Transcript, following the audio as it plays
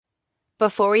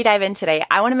Before we dive in today,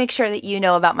 I want to make sure that you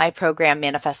know about my program,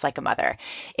 Manifest Like a Mother.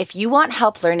 If you want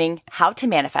help learning how to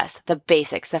manifest, the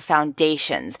basics, the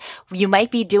foundations, you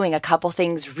might be doing a couple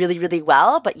things really, really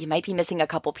well, but you might be missing a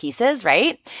couple pieces,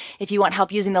 right? If you want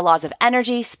help using the laws of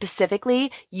energy,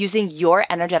 specifically using your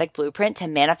energetic blueprint to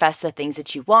manifest the things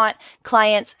that you want,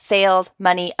 clients, sales,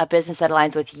 money, a business that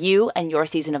aligns with you and your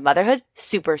season of motherhood,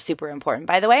 super, super important,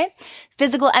 by the way.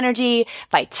 Physical energy,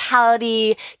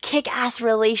 vitality, kick-ass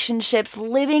relationships,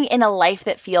 living in a life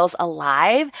that feels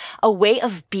alive, a way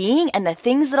of being, and the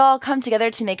things that all come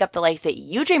together to make up the life that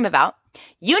you dream about.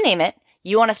 You name it.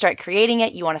 You want to start creating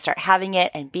it. You want to start having it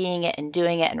and being it and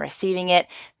doing it and receiving it.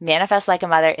 Manifest Like a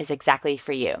Mother is exactly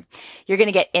for you. You're going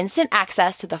to get instant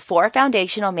access to the 4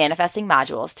 foundational manifesting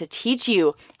modules to teach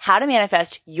you how to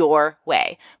manifest your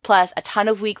way, plus a ton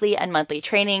of weekly and monthly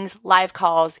trainings, live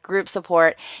calls, group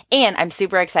support, and I'm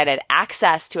super excited,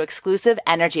 access to exclusive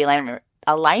energy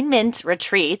alignment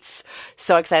retreats.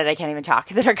 So excited I can't even talk,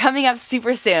 that are coming up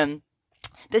super soon.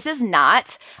 This is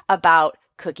not about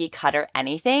cookie cutter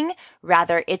anything.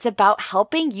 Rather, it's about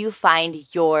helping you find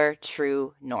your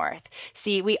true north.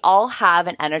 See, we all have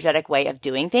an energetic way of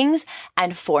doing things,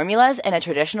 and formulas in a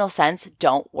traditional sense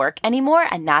don't work anymore.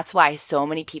 And that's why so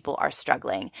many people are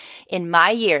struggling. In my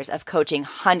years of coaching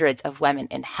hundreds of women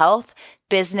in health,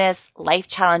 business, life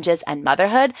challenges, and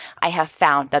motherhood, I have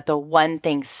found that the one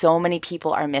thing so many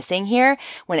people are missing here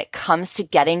when it comes to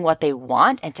getting what they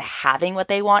want and to having what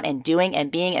they want and doing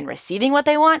and being and receiving what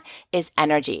they want is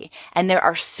energy. And there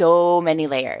are so many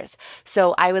layers.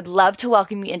 So I would love to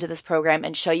welcome you into this program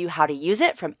and show you how to use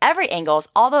it from every angle,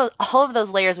 all of those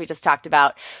layers we just talked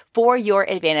about for your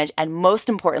advantage, and most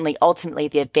importantly, ultimately,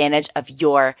 the advantage of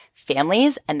your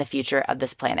families and the future of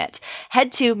this planet.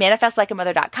 Head to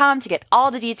manifestlikeamother.com to get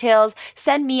all the details.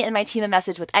 Send me and my team a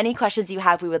message with any questions you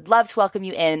have. We would love to welcome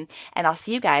you in, and I'll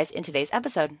see you guys in today's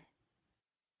episode.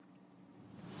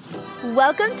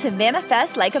 Welcome to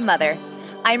Manifest Like a Mother.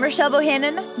 I'm Rochelle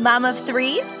Bohannon, mom of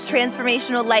 3,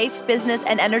 transformational life, business,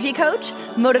 and energy coach,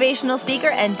 motivational speaker,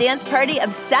 and dance party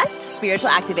obsessed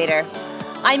spiritual activator.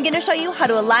 I'm going to show you how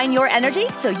to align your energy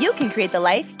so you can create the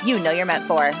life you know you're meant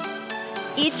for.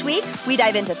 Each week, we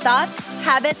dive into thoughts,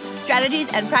 habits,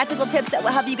 strategies, and practical tips that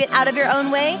will help you get out of your own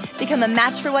way, become a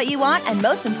match for what you want, and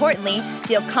most importantly,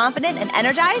 feel confident and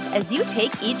energized as you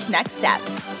take each next step.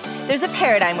 There's a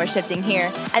paradigm we're shifting here,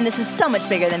 and this is so much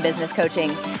bigger than business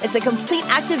coaching. It's a complete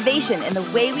activation in the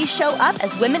way we show up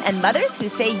as women and mothers who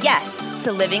say yes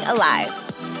to living alive.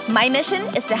 My mission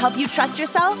is to help you trust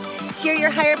yourself, hear your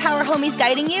higher power homies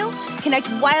guiding you, connect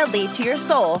wildly to your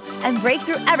soul, and break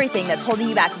through everything that's holding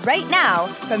you back right now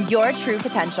from your true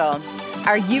potential.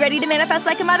 Are you ready to manifest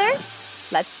like a mother?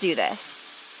 Let's do this.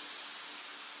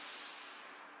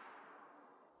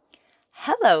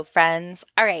 Hello, friends.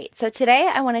 All right, so today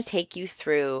I want to take you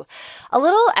through a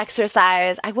little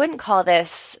exercise. I wouldn't call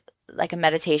this like a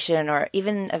meditation or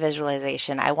even a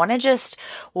visualization. I want to just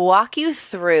walk you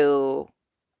through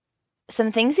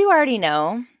some things you already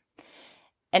know.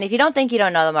 And if you don't think you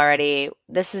don't know them already,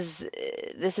 this is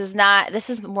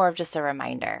more of just a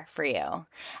reminder for you.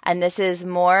 And this is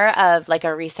more of like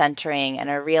a recentering and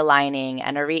a realigning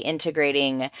and a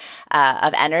reintegrating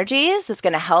of energies that's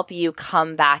going to help you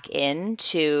come back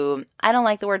into, I don't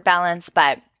like the word balance,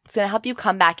 but it's going to help you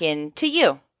come back into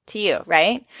you,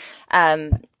 right?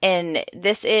 And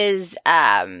this is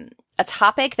a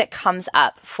topic that comes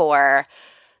up for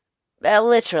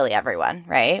literally everyone,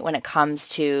 right? When it comes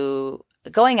to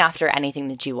going after anything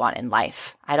that you want in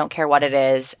life. I don't care what it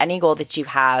is, any goal that you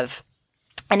have,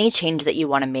 any change that you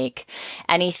want to make,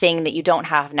 anything that you don't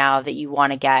have now that you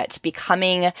want to get,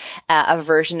 becoming a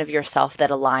version of yourself that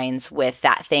aligns with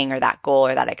that thing or that goal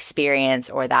or that experience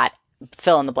or that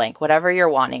fill in the blank, whatever you're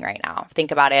wanting right now. Think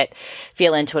about it,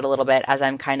 feel into it a little bit as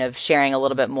I'm kind of sharing a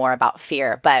little bit more about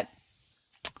fear. But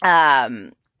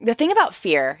the thing about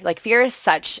fear, like fear is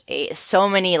so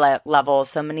many levels,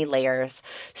 so many layers,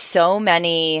 so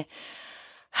many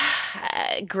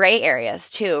gray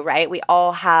areas too, right? We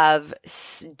all have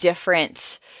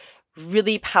different,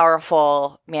 really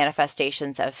powerful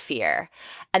manifestations of fear.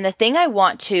 And the thing I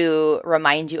want to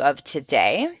remind you of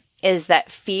today is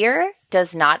that fear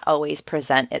does not always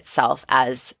present itself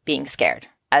as being scared,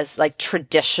 as like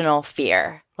traditional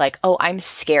fear, like, oh, I'm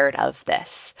scared of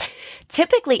this.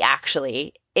 Typically,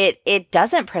 actually, it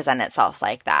doesn't present itself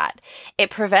like that. It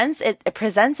presents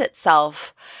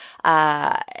itself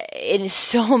in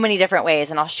so many different ways,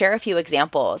 and I'll share a few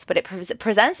examples, but it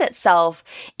presents itself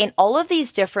in all of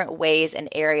these different ways and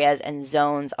areas and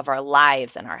zones of our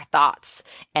lives and our thoughts,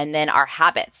 and then our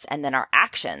habits, and then our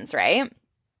actions, right?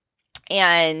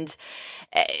 And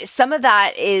some of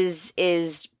that is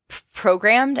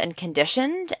programmed and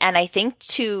conditioned. And I think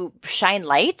to shine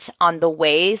light on the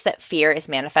ways that fear is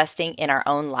manifesting in our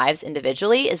own lives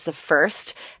individually is the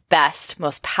first, best,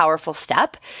 most powerful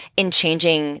step in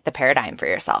changing the paradigm for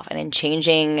yourself and in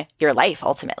changing your life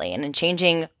ultimately, and in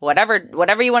changing whatever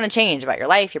you want to change about your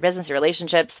life, your business, your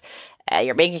relationships,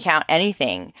 your bank account,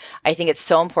 anything. I think it's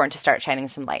so important to start shining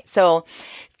some light. So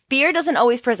fear doesn't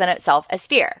always present itself as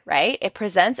fear, right? It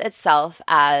presents itself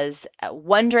as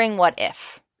wondering what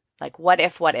if. Like, what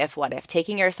if,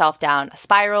 taking yourself down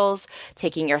spirals,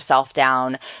 taking yourself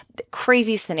down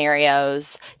crazy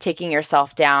scenarios, taking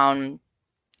yourself down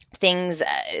things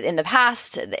in the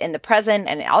past, in the present,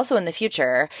 and also in the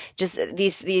future. Just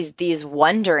these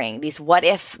wondering, these what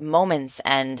if moments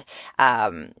and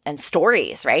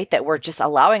stories, right? That we're just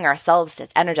allowing ourselves to,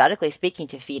 energetically speaking,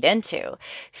 to feed into.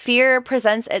 Fear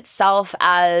presents itself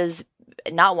as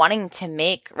not wanting to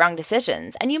make wrong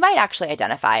decisions. And you might actually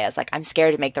identify as like, I'm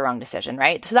scared to make the wrong decision,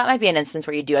 right? So that might be an instance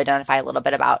where you do identify a little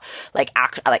bit about like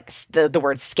the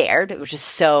word scared, which is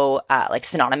so like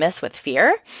synonymous with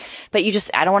fear. But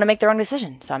I don't want to make the wrong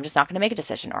decision. So I'm just not going to make a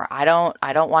decision. Or I don't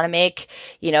want to make,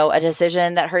 a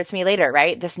decision that hurts me later,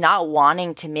 right? This not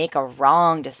wanting to make a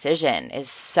wrong decision is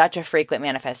such a frequent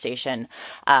manifestation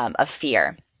of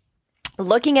fear.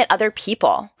 Looking at other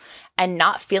people and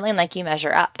not feeling like you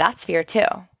measure up, that's fear too.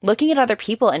 Looking at other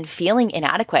people and feeling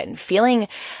inadequate and feeling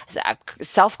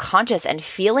self-conscious and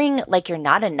feeling like you're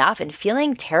not enough and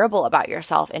feeling terrible about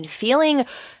yourself and feeling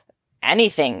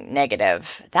anything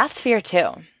negative, that's fear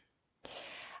too.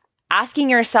 Asking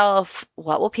yourself,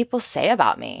 what will people say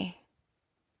about me?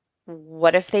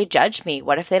 What if they judge me?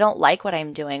 What if they don't like what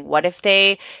I'm doing? What if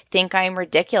they think I'm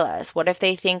ridiculous? What if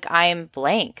they think I'm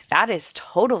blank? That is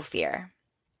total fear.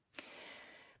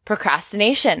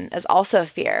 Procrastination is also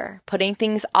fear. Putting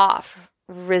things off,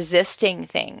 resisting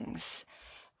things,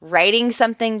 writing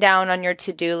something down on your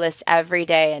to-do list every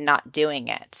day and not doing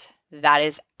it. That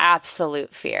is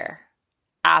absolute fear.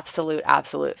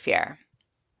 Absolute fear.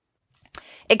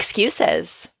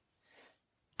 Excuses.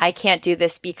 I can't do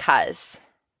this because.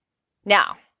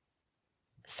 Now,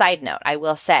 side note, I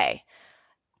will say,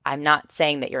 I'm not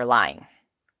saying that you're lying.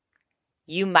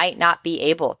 You might not be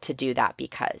able to do that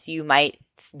because you might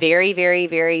very, very,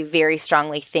 very, very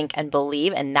strongly think and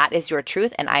believe, and that is your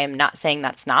truth, and I am not saying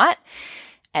that's not.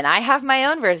 And I have my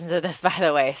own versions of this, by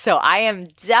the way, so I am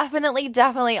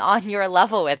definitely on your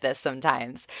level with this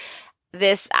sometimes.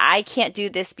 This, I can't do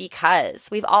this because.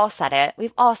 We've all said it.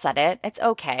 It's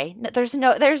okay. There's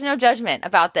no judgment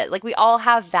about that. Like, we all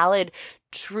have valid,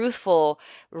 truthful,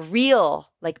 real,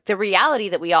 like the reality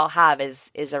that we all have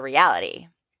is a reality.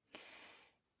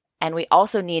 And we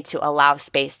also need to allow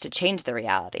space to change the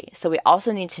reality. So we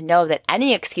also need to know that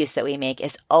any excuse that we make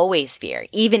is always fear,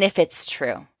 even if it's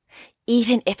true.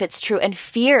 And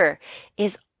fear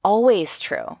is always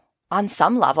true on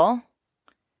some level.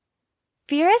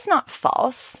 Fear is not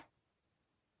false.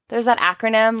 There's that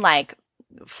acronym like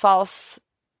false,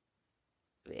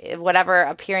 whatever,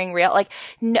 appearing real. Like,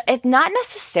 no, it's not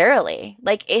necessarily.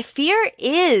 Like, if fear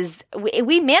is,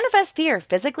 we manifest fear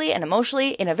physically and emotionally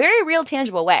in a very real,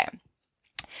 tangible way.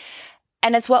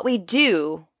 And it's what we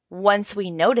do once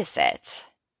we notice it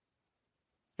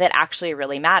that actually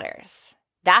really matters.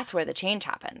 That's where the change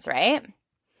happens, right?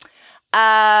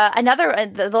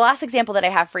 The last example that I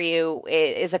have for you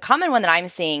is a common one that I'm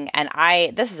seeing, and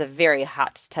this is a very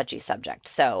hot, touchy subject,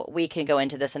 so we can go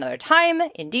into this another time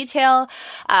in detail.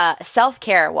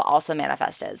 Self-care will also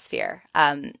manifest as fear.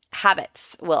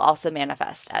 Habits will also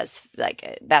manifest as,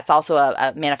 like, that's also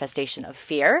a manifestation of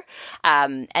fear.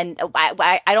 And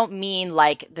I don't mean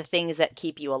like the things that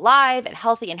keep you alive and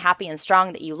healthy and happy and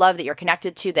strong that you love, that you're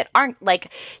connected to, that aren't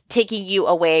like taking you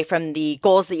away from the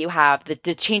goals that you have, the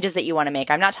changes that you want to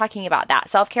make. I'm not talking about that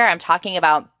self-care. I'm talking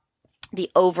about the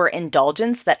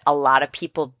overindulgence that a lot of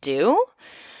people do,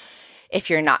 if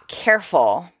you're not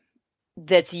careful,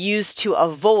 that's used to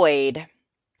avoid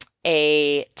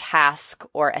a task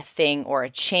or a thing or a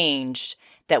change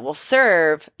that will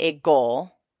serve a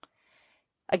goal.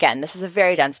 Again, this is a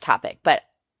very dense topic, but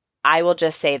I will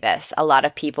just say this. A lot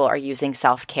of people are using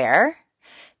self-care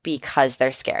because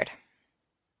they're scared.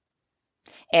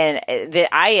 And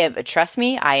trust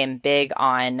me, I am big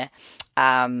on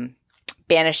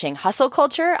banishing hustle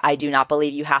culture. I do not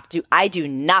believe you have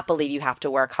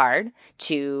to work hard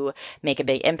to make a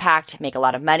big impact, make a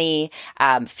lot of money,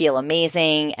 feel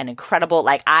amazing and incredible.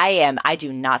 Like I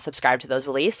do not subscribe to those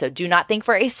beliefs. So do not think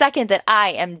for a second that I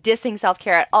am dissing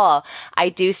self-care at all. I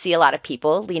do see a lot of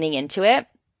people leaning into it.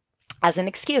 as an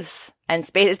excuse. And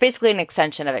it's basically an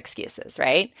extension of excuses,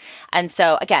 right? And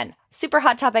so again, super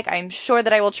hot topic. I'm sure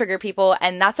that I will trigger people,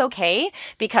 and that's okay,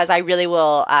 because I really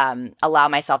will allow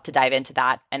myself to dive into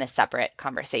that in a separate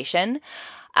conversation.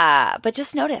 But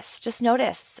just notice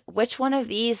which one of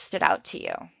these stood out to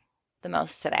you the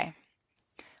most today.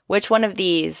 Which one of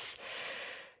these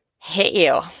hit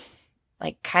you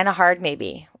like kind of hard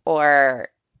maybe, or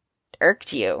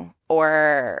irked you,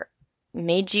 or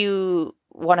made you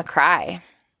want to cry?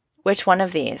 Which one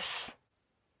of these?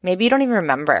 Maybe you don't even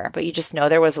remember, but you just know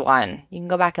there was one. You can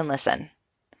go back and listen.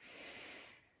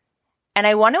 And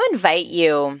I want to invite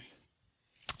you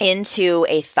into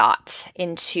a thought,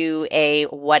 into a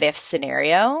what if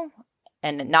scenario,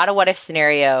 and not a what if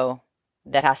scenario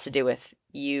that has to do with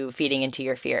you feeding into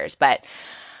your fears, but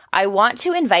I want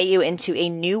to invite you into a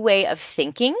new way of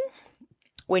thinking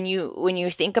when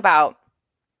you think about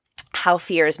how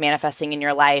fear is manifesting in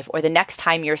your life, or the next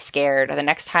time you're scared, or the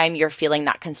next time you're feeling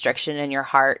that constriction in your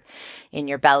heart, in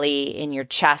your belly, in your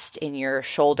chest, in your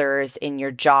shoulders, in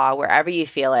your jaw, wherever you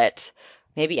feel it,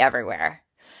 maybe everywhere.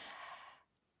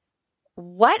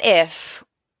 What if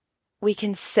we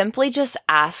can simply just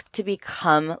ask to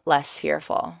become less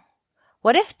fearful?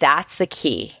 What if that's the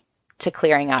key to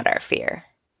clearing out our fear,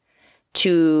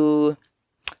 to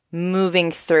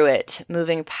moving through it,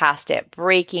 moving past it,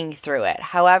 breaking through it,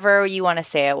 however you want to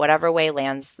say it, whatever way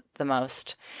lands the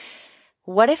most?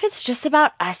 What if it's just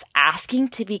about us asking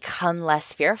to become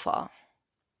less fearful?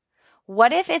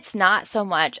 What if it's not so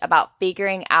much about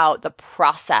figuring out the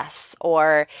process,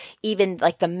 or even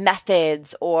like the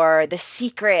methods, or the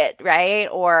secret, right?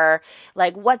 Or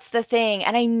like, what's the thing?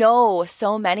 And I know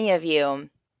so many of you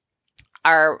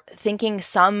are thinking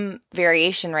some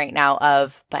variation right now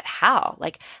of, but how?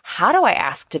 Like, how do I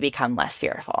ask to become less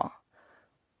fearful?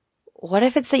 What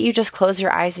if it's that you just close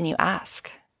your eyes and you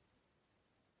ask?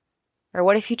 Or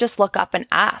what if you just look up and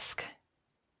ask?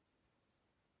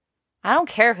 I don't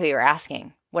care who you're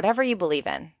asking. Whatever you believe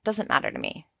in, doesn't matter to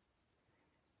me.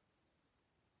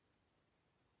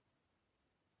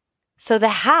 So the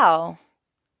how,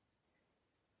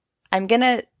 I'm going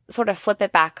to sort of flip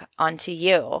it back onto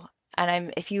you.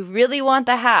 And if you really want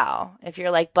the how, if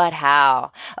you're like, but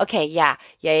how? Okay, yeah.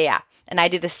 And I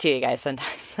do this too, you guys, sometimes.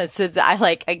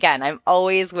 I'm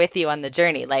always with you on the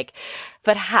journey. Like,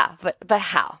 but how? But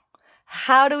how?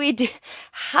 How do we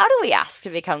ask to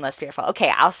become less fearful? Okay,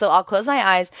 I'll close my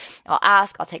eyes. I'll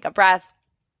ask. I'll take a breath.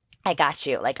 I got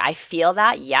you. Like, I feel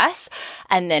that. Yes.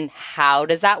 And then how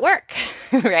does that work?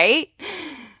 Right?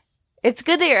 It's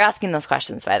good that you're asking those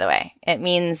questions, by the way. It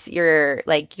means you're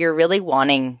really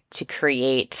wanting to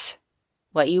create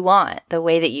what you want, the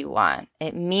way that you want.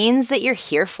 It means that you're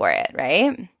here for it,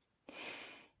 right?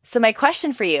 So my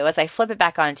question for you, as I flip it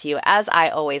back onto you, as I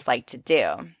always like to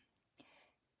do,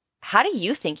 how do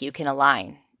you think you can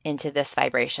align into this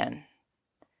vibration?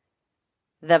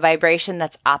 The vibration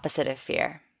that's opposite of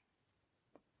fear.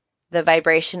 The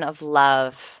vibration of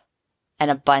love and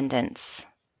abundance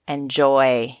and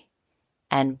joy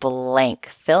and blank.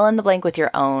 Fill in the blank with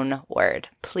your own word,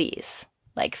 please.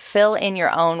 Like, fill in your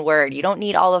own word. You don't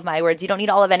need all of my words. You don't need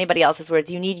all of anybody else's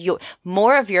words. You need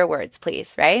more of your words,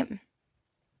 please, right?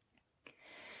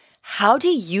 How do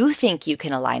you think you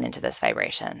can align into this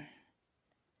vibration?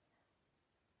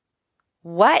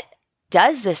 What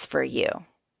does this for you?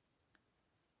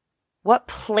 What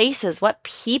places, what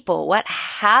people, what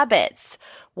habits,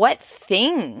 what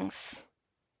things?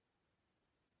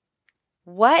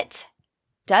 What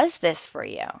does this for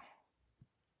you?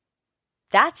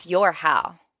 That's your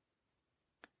how.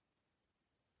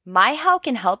 My how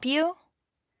can help you.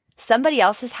 Somebody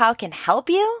else's how can help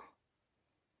you.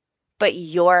 But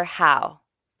your how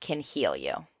can heal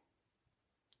you.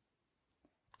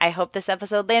 I hope this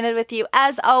episode landed with you.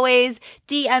 As always,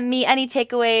 DM me any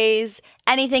takeaways,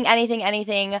 anything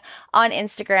on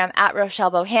Instagram at Rochelle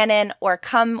Bohannon, or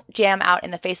come jam out in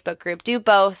the Facebook group. Do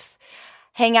both.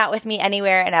 Hang out with me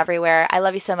anywhere and everywhere. I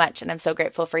love you so much, and I'm so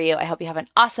grateful for you. I hope you have an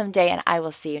awesome day, and I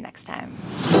will see you next time.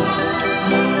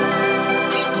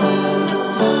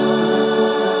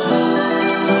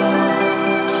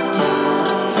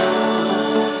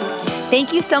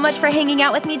 Thank you so much for hanging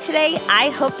out with me today.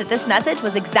 I hope that this message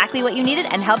was exactly what you needed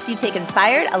and helps you take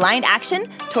inspired, aligned action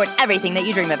toward everything that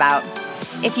you dream about.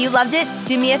 If you loved it,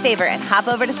 do me a favor and hop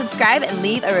over to subscribe and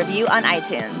leave a review on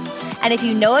iTunes. And if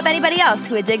you know of anybody else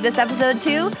who would dig this episode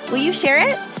too, will you share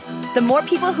it? The more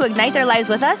people who ignite their lives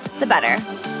with us, the better.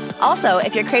 Also,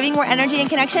 if you're craving more energy and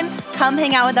connection, come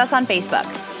hang out with us on Facebook.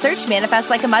 Search Manifest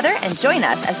Like a Mother and join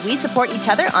us as we support each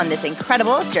other on this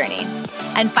incredible journey.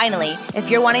 And finally, if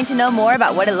you're wanting to know more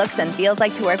about what it looks and feels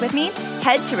like to work with me,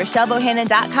 head to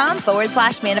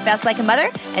RochelleBohannon.com/manifest like a mother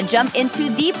and jump into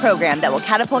the program that will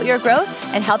catapult your growth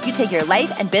and help you take your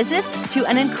life and business to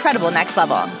an incredible next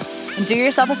level. And do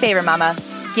yourself a favor, mama.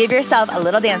 Give yourself a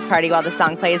little dance party while the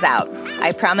song plays out.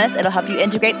 I promise it'll help you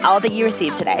integrate all that you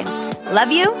received today.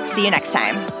 Love you. See you next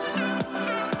time.